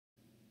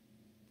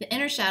The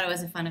inner shadow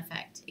is a fun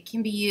effect. It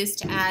can be used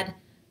to add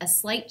a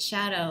slight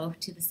shadow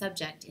to the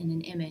subject in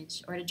an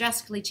image or to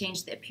drastically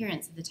change the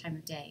appearance of the time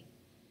of day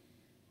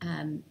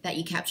that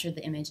you captured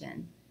the image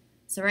in.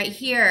 So right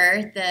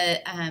here,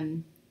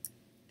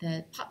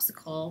 the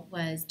popsicle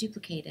was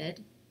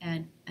duplicated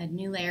and a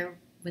new layer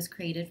was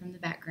created from the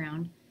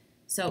background.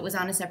 So it was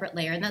on a separate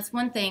layer. And that's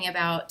one thing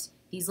about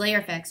these layer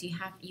effects. You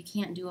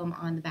can't do them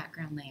on the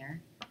background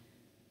layer.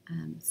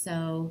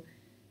 So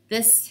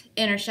this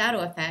inner shadow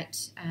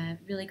effect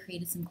really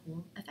created some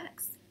cool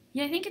effects.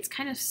 Yeah, I think it's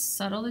kind of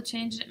subtle, the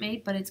change it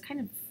made, but it's kind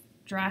of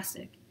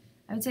drastic.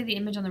 I would say the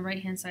image on the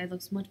right-hand side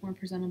looks much more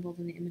presentable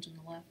than the image on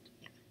the left.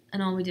 Yeah.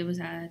 And all we did was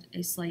add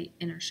a slight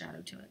inner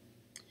shadow to it.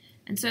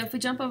 And so if we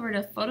jump over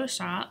to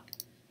Photoshop,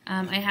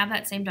 I have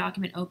that same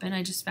document open.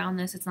 I just found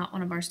this. It's not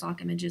one of our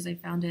stock images. I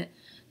found it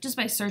just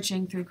by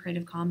searching through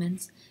Creative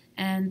Commons.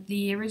 And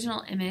the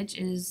original image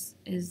has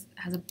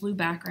a blue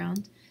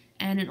background.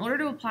 And in order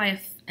to apply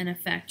an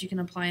effect, you can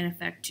apply an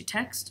effect to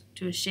text,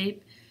 to a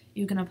shape,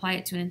 you can apply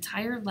it to an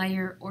entire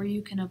layer, or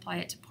you can apply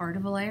it to part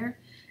of a layer.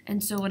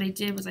 And so what I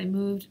did was I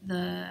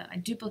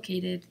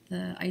duplicated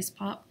the ice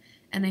pop,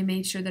 and I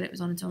made sure that it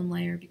was on its own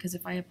layer, because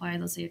if I applied,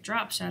 let's say, a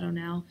drop shadow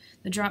now,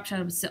 the drop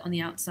shadow would sit on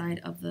the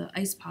outside of the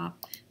ice pop,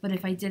 but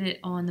if I did it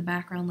on the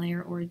background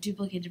layer or a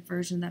duplicated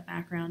version of that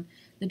background,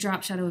 the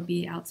drop shadow would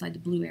be outside the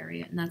blue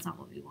area, and that's not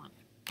what we want.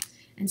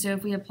 And so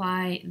if we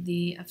apply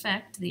the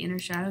effect, the inner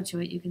shadow to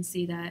it, you can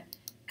see that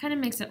it kind of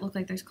makes it look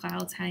like there's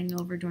clouds hanging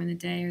over during the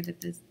day, or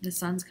that the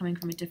sun's coming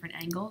from a different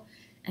angle.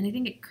 And I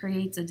think it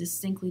creates a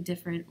distinctly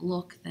different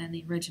look than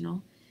the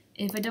original.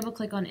 If I double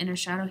click on inner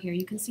shadow here,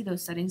 you can see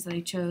those settings that I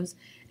chose,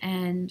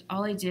 and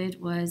all I did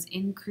was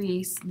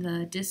increase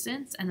the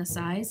distance and the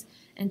size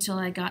until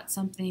I got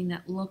something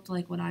that looked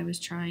like what I was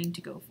trying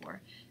to go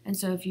for. And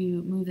so if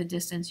you move the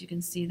distance, you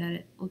can see that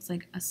it looks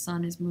like a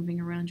sun is moving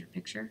around your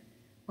picture.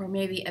 Or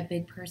maybe a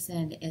big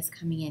person is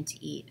coming in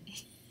to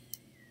eat.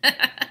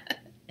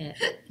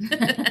 That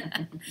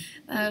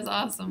was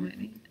awesome,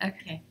 Whitney.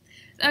 Okay,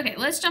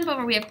 let's jump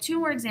over. We have two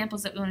more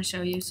examples that we want to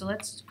show you, so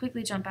let's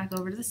quickly jump back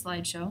over to the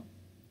slideshow.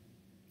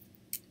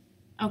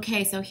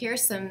 Okay, so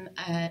here's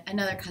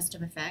another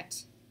custom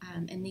effect,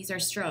 and these are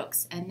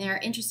strokes, and they're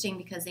interesting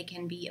because they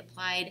can be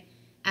applied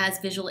as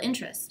visual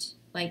interest.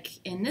 Like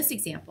in this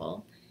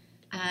example,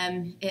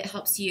 it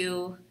helps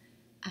you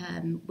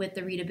with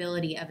the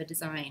readability of a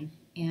design,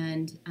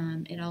 and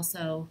it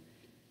also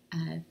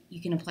you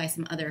can apply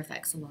some other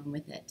effects along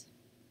with it.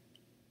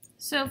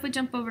 So if we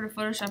jump over to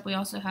Photoshop, we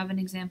also have an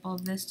example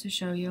of this to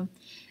show you.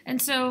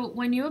 And so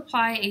when you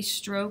apply a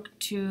stroke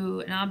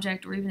to an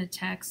object or even a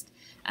text,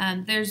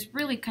 there's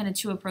really kind of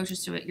two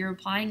approaches to it. You're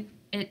applying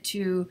it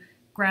to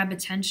grab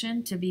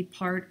attention, to be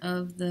part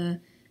of the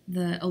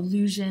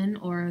illusion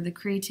or the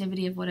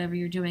creativity of whatever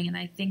you're doing, and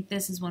I think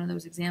this is one of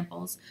those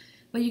examples.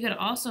 But you could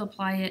also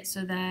apply it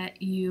so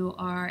that you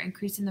are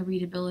increasing the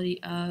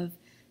readability of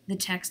the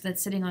text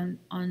that's sitting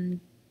on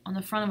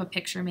the front of a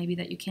picture, maybe,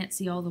 that you can't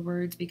see all the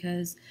words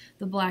because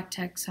the black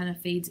text kind of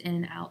fades in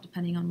and out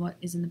depending on what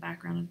is in the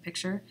background of the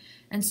picture.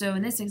 And so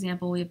in this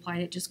example, we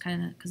applied it just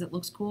kind of because it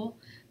looks cool.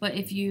 But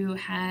if you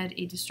had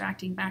a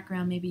distracting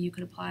background, maybe you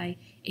could apply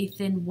a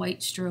thin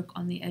white stroke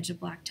on the edge of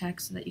black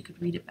text so that you could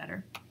read it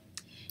better.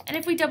 And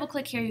if we double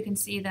click here, you can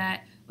see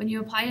that when you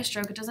apply a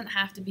stroke, it doesn't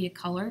have to be a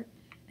color.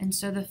 And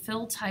so the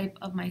fill type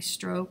of my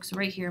stroke, so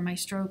right here, my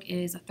stroke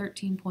is a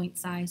 13-point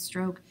size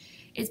stroke.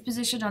 It's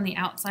positioned on the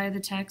outside of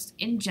the text.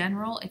 In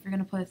general, if you're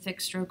going to put a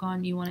thick stroke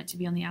on, you want it to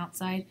be on the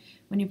outside.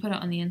 When you put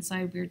it on the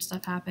inside, weird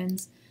stuff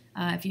happens.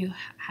 If you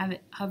have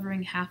it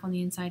hovering half on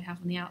the inside, half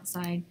on the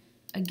outside,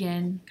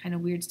 again, kind of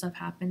weird stuff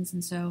happens.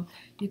 And so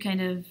you kind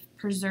of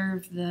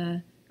preserve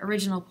the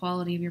original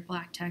quality of your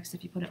black text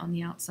if you put it on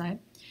the outside.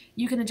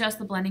 You can adjust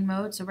the blending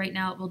mode, so right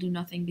now it will do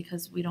nothing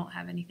because we don't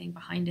have anything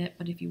behind it,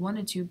 but if you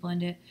wanted to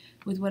blend it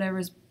with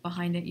whatever's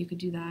behind it, you could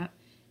do that.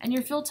 And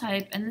your fill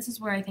type, and this is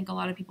where I think a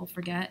lot of people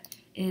forget,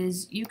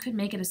 is you could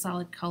make it a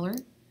solid color,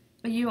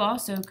 but you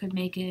also could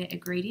make it a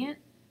gradient,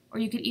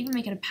 or you could even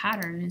make it a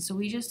pattern. And so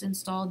we just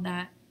installed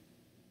that.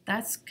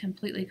 That's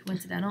completely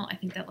coincidental. I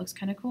think that looks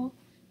kind of cool.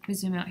 If we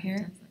zoom out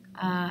here,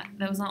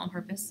 that was not on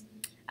purpose.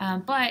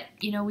 But,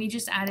 you know, we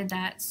just added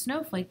that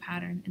snowflake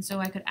pattern. And so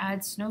I could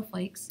add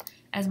snowflakes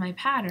as my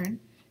pattern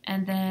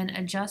and then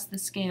adjust the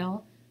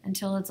scale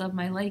until it's of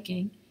my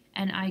liking.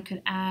 And I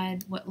could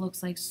add what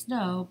looks like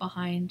snow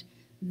behind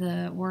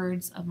the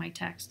words of my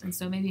text. And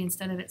so maybe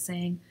instead of it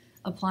saying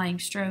applying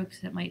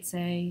strokes, it might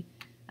say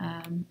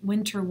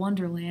winter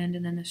wonderland,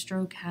 and then the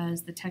stroke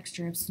has the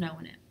texture of snow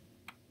in it.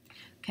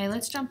 Okay,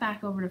 let's jump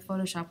back over to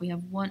Photoshop. We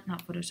have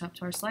not Photoshop,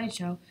 to our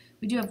slideshow.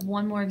 We do have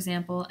one more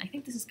example. I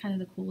think this is kind of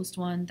the coolest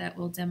one that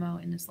we'll demo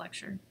in this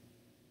lecture.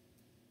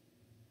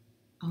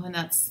 Oh, and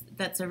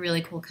that's a really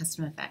cool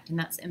custom effect, and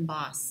that's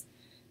emboss.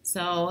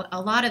 So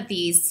a lot of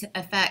these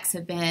effects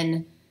have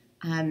been,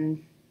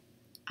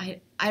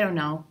 I don't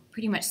know,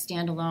 pretty much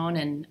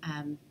standalone,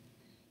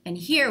 and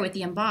here with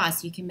the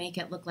emboss, you can make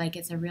it look like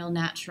it's a real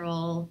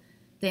natural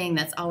thing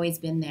that's always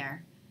been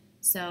there.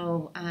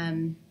 So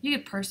you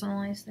could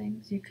personalize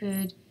things. You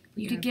could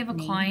give a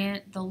name.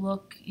 client the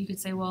look. You could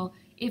say, well,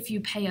 if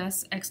you pay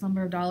us X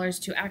number of dollars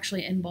to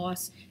actually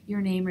emboss your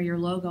name or your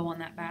logo on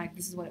that bag,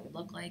 this is what it would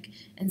look like,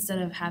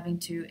 instead of having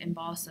to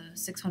emboss a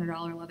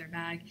 $600 leather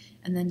bag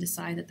and then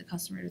decide that the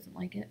customer doesn't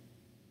like it,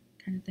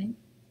 kind of thing.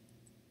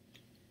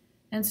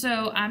 And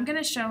so I'm going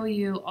to show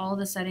you all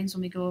the settings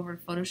when we go over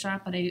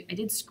Photoshop, but I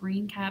did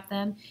screen cap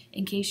them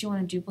in case you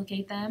want to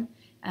duplicate them.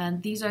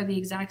 These are the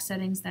exact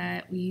settings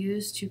that we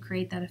use to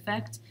create that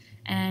effect.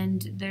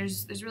 And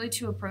there's really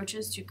two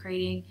approaches to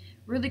creating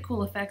really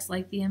cool effects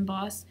like the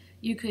emboss.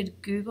 You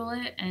could Google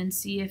it and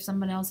see if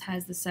someone else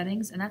has the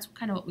settings, and that's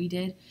kind of what we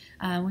did.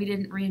 We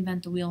didn't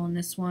reinvent the wheel on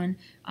this one.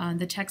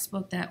 The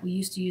textbook that we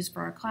used to use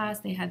for our class,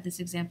 they had this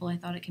example. I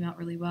thought it came out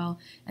really well,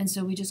 and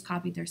so we just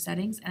copied their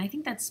settings. And I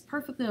think that's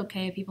perfectly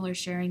okay if people are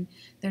sharing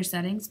their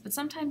settings, but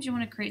sometimes you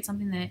want to create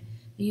something that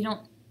you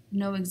don't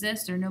know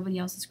exists or nobody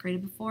else has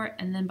created before,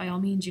 and then by all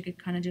means you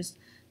could kind of just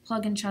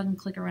plug and chug and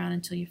click around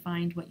until you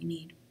find what you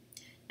need.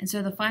 And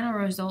so the final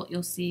result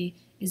you'll see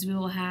is we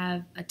will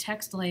have a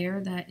text layer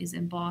that is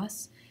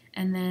emboss,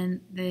 and then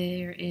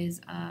there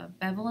is a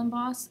bevel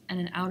emboss and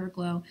an outer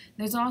glow.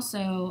 There's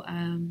also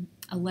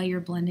a layer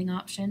blending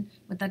option,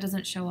 but that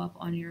doesn't show up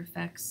on your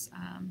effects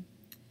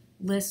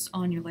list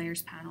on your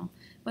layers panel.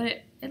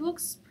 But it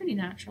looks pretty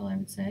natural, I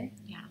would say.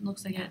 Yeah. It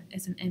looks like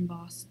it's an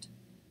embossed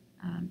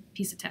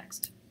piece of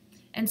text.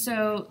 And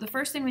so the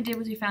first thing we did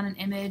was we found an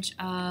image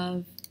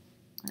of,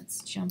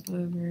 let's jump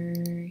over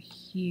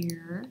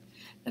here.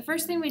 The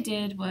first thing we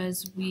did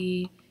was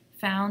we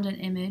found an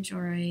image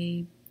or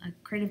a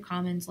Creative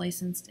Commons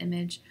licensed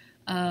image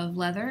of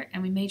leather,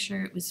 and we made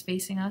sure it was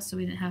facing us so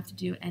we didn't have to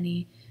do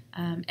any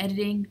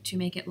editing to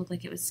make it look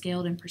like it was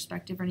scaled in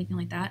perspective or anything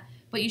like that.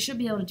 But you should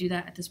be able to do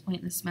that at this point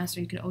in the semester.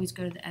 You could always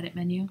go to the edit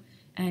menu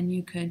and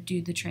you could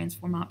do the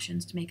transform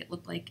options to make it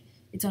look like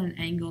it's on an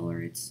angle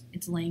or it's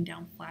laying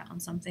down flat on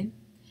something.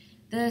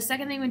 The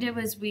second thing we did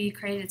was we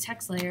created a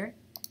text layer,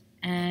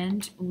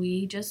 and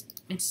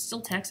it's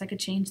still text. I could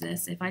change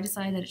this. If I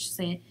decide that it should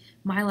say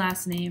my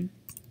last name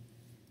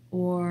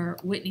or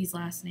Whitney's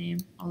last name,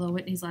 although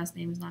Whitney's last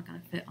name is not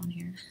going to fit on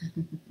here.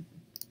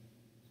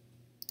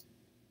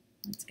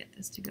 Let's get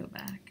this to go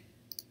back.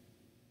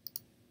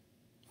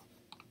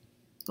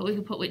 But we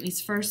could put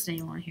Whitney's first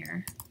name on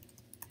here.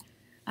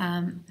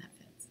 That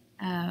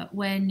fits.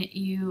 When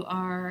you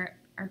are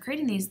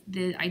creating these,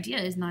 the idea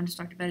is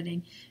non-destructive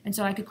editing, and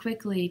so I could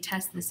quickly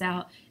test this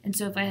out. And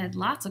so if I had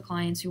lots of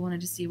clients who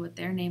wanted to see what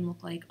their name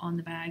looked like on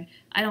the bag,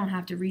 I don't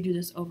have to redo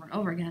this over and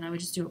over again. I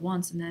would just do it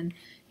once, and then,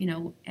 you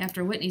know,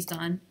 after Whitney's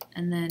done,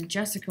 and then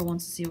Jessica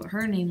wants to see what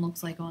her name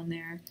looks like on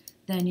there,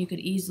 then you could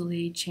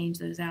easily change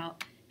those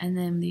out. And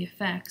then the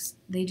effects,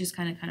 they just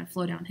kind of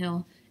flow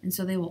downhill, and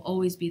so they will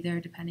always be there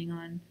depending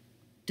on,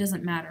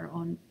 doesn't matter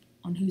on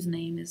whose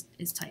name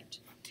is typed.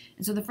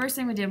 And so the first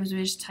thing we did was we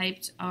just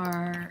typed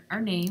our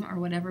name or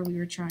whatever we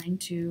were trying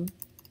to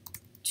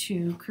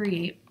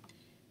create.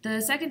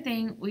 The second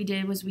thing we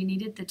did was we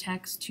needed the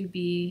text to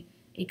be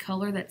a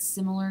color that's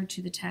similar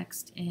to the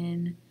text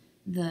in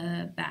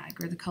the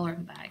bag or the color of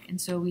the bag. And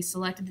so we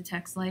selected the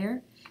text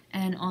layer,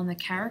 and on the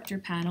character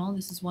panel,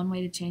 this is one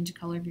way to change the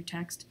color of your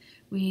text,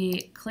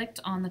 we clicked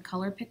on the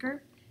color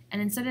picker,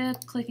 and instead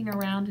of clicking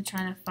around to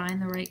try to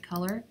find the right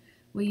color,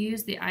 we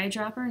used the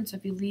eyedropper. And so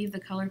if you leave the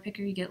color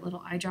picker, you get a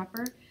little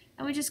eyedropper.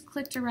 And we just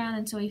clicked around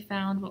until we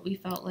found what we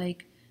felt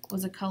like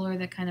was a color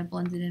that kind of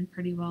blended in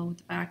pretty well with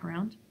the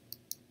background.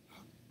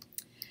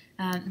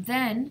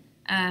 Then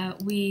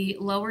we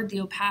lowered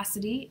the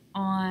opacity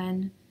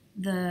on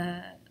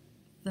the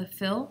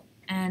fill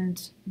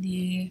and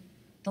the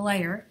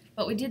layer,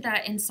 but we did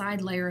that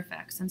inside layer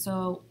effects. And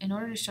so in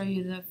order to show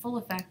you the full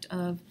effect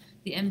of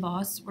the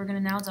emboss, we're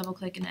going to now double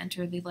click and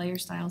enter the layer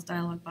styles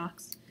dialog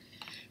box.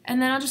 And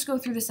then I'll just go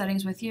through the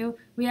settings with you.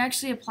 We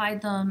actually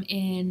applied them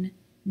in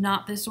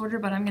not this order,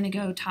 but I'm going to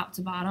go top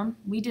to bottom.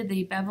 We did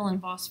the bevel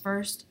emboss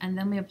first, and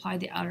then we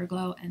applied the outer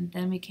glow, and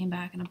then we came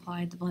back and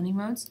applied the blending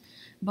modes.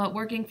 But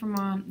working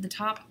from the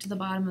top to the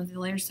bottom of the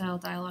layer style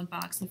dialog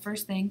box, the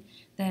first thing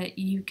that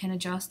you can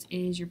adjust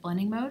is your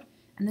blending mode,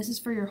 and this is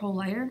for your whole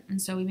layer. And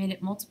so we made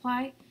it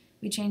multiply.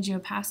 We changed the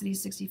opacity to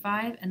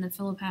 65 and the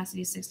fill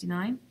opacity to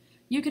 69.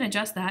 You can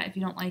adjust that if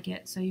you don't like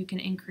it, so you can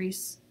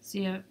increase.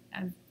 See, if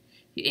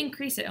you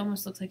increase it, it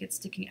almost looks like it's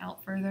sticking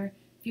out further.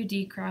 If you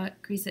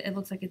decrease it, it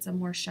looks like it's a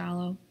more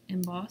shallow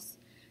emboss.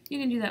 You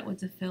can do that with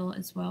the fill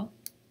as well.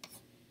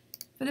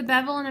 For the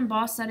bevel and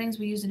emboss settings,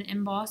 we use an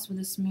emboss with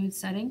a smooth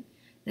setting.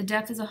 The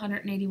depth is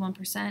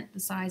 181%, the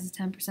size is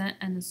 10%,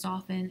 and the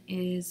soften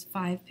is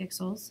 5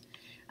 pixels.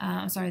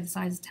 The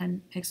size is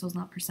 10 pixels,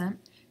 not percent.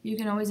 You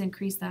can always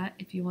increase that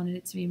if you wanted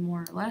it to be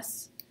more or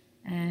less,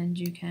 and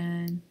you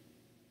can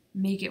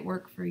make it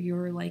work for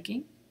your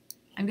liking.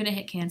 I'm going to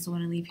hit cancel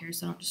when I leave here,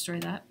 so don't destroy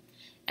that.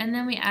 And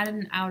then we added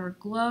an outer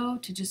glow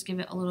to just give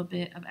it a little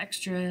bit of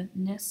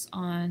extra-ness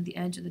on the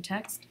edge of the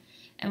text.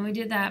 And we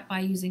did that by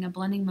using a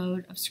blending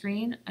mode of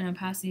screen, an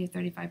opacity of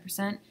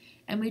 35%.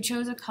 And we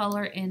chose a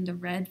color in the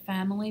red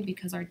family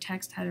because our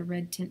text had a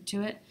red tint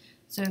to it.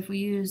 So if we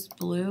use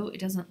blue, it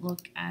doesn't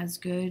look as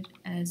good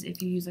as if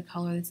you use a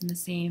color that's in the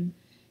same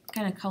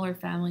kind of color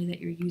family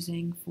that you're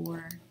using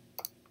for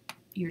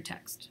your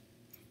text.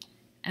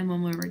 And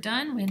when we were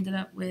done, we ended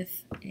up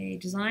with a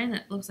design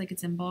that looks like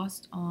it's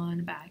embossed on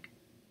a bag.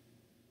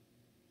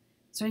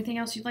 Is there anything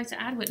else you'd like to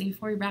add, Whitney,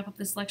 before we wrap up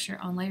this lecture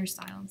on layer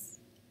styles?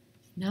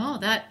 No,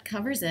 that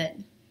covers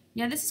it.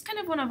 Yeah, this is kind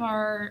of one of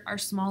our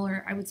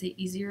smaller, I would say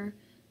easier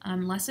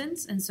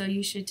lessons, and so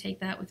you should take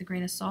that with a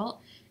grain of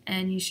salt,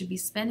 and you should be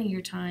spending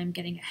your time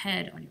getting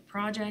ahead on your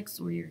projects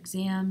or your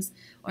exams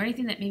or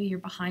anything that maybe you're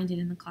behind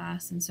in the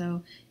class. And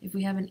so if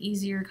we have an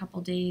easier couple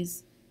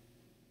days,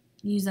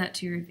 use that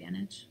to your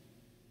advantage.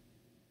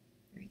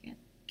 Very good.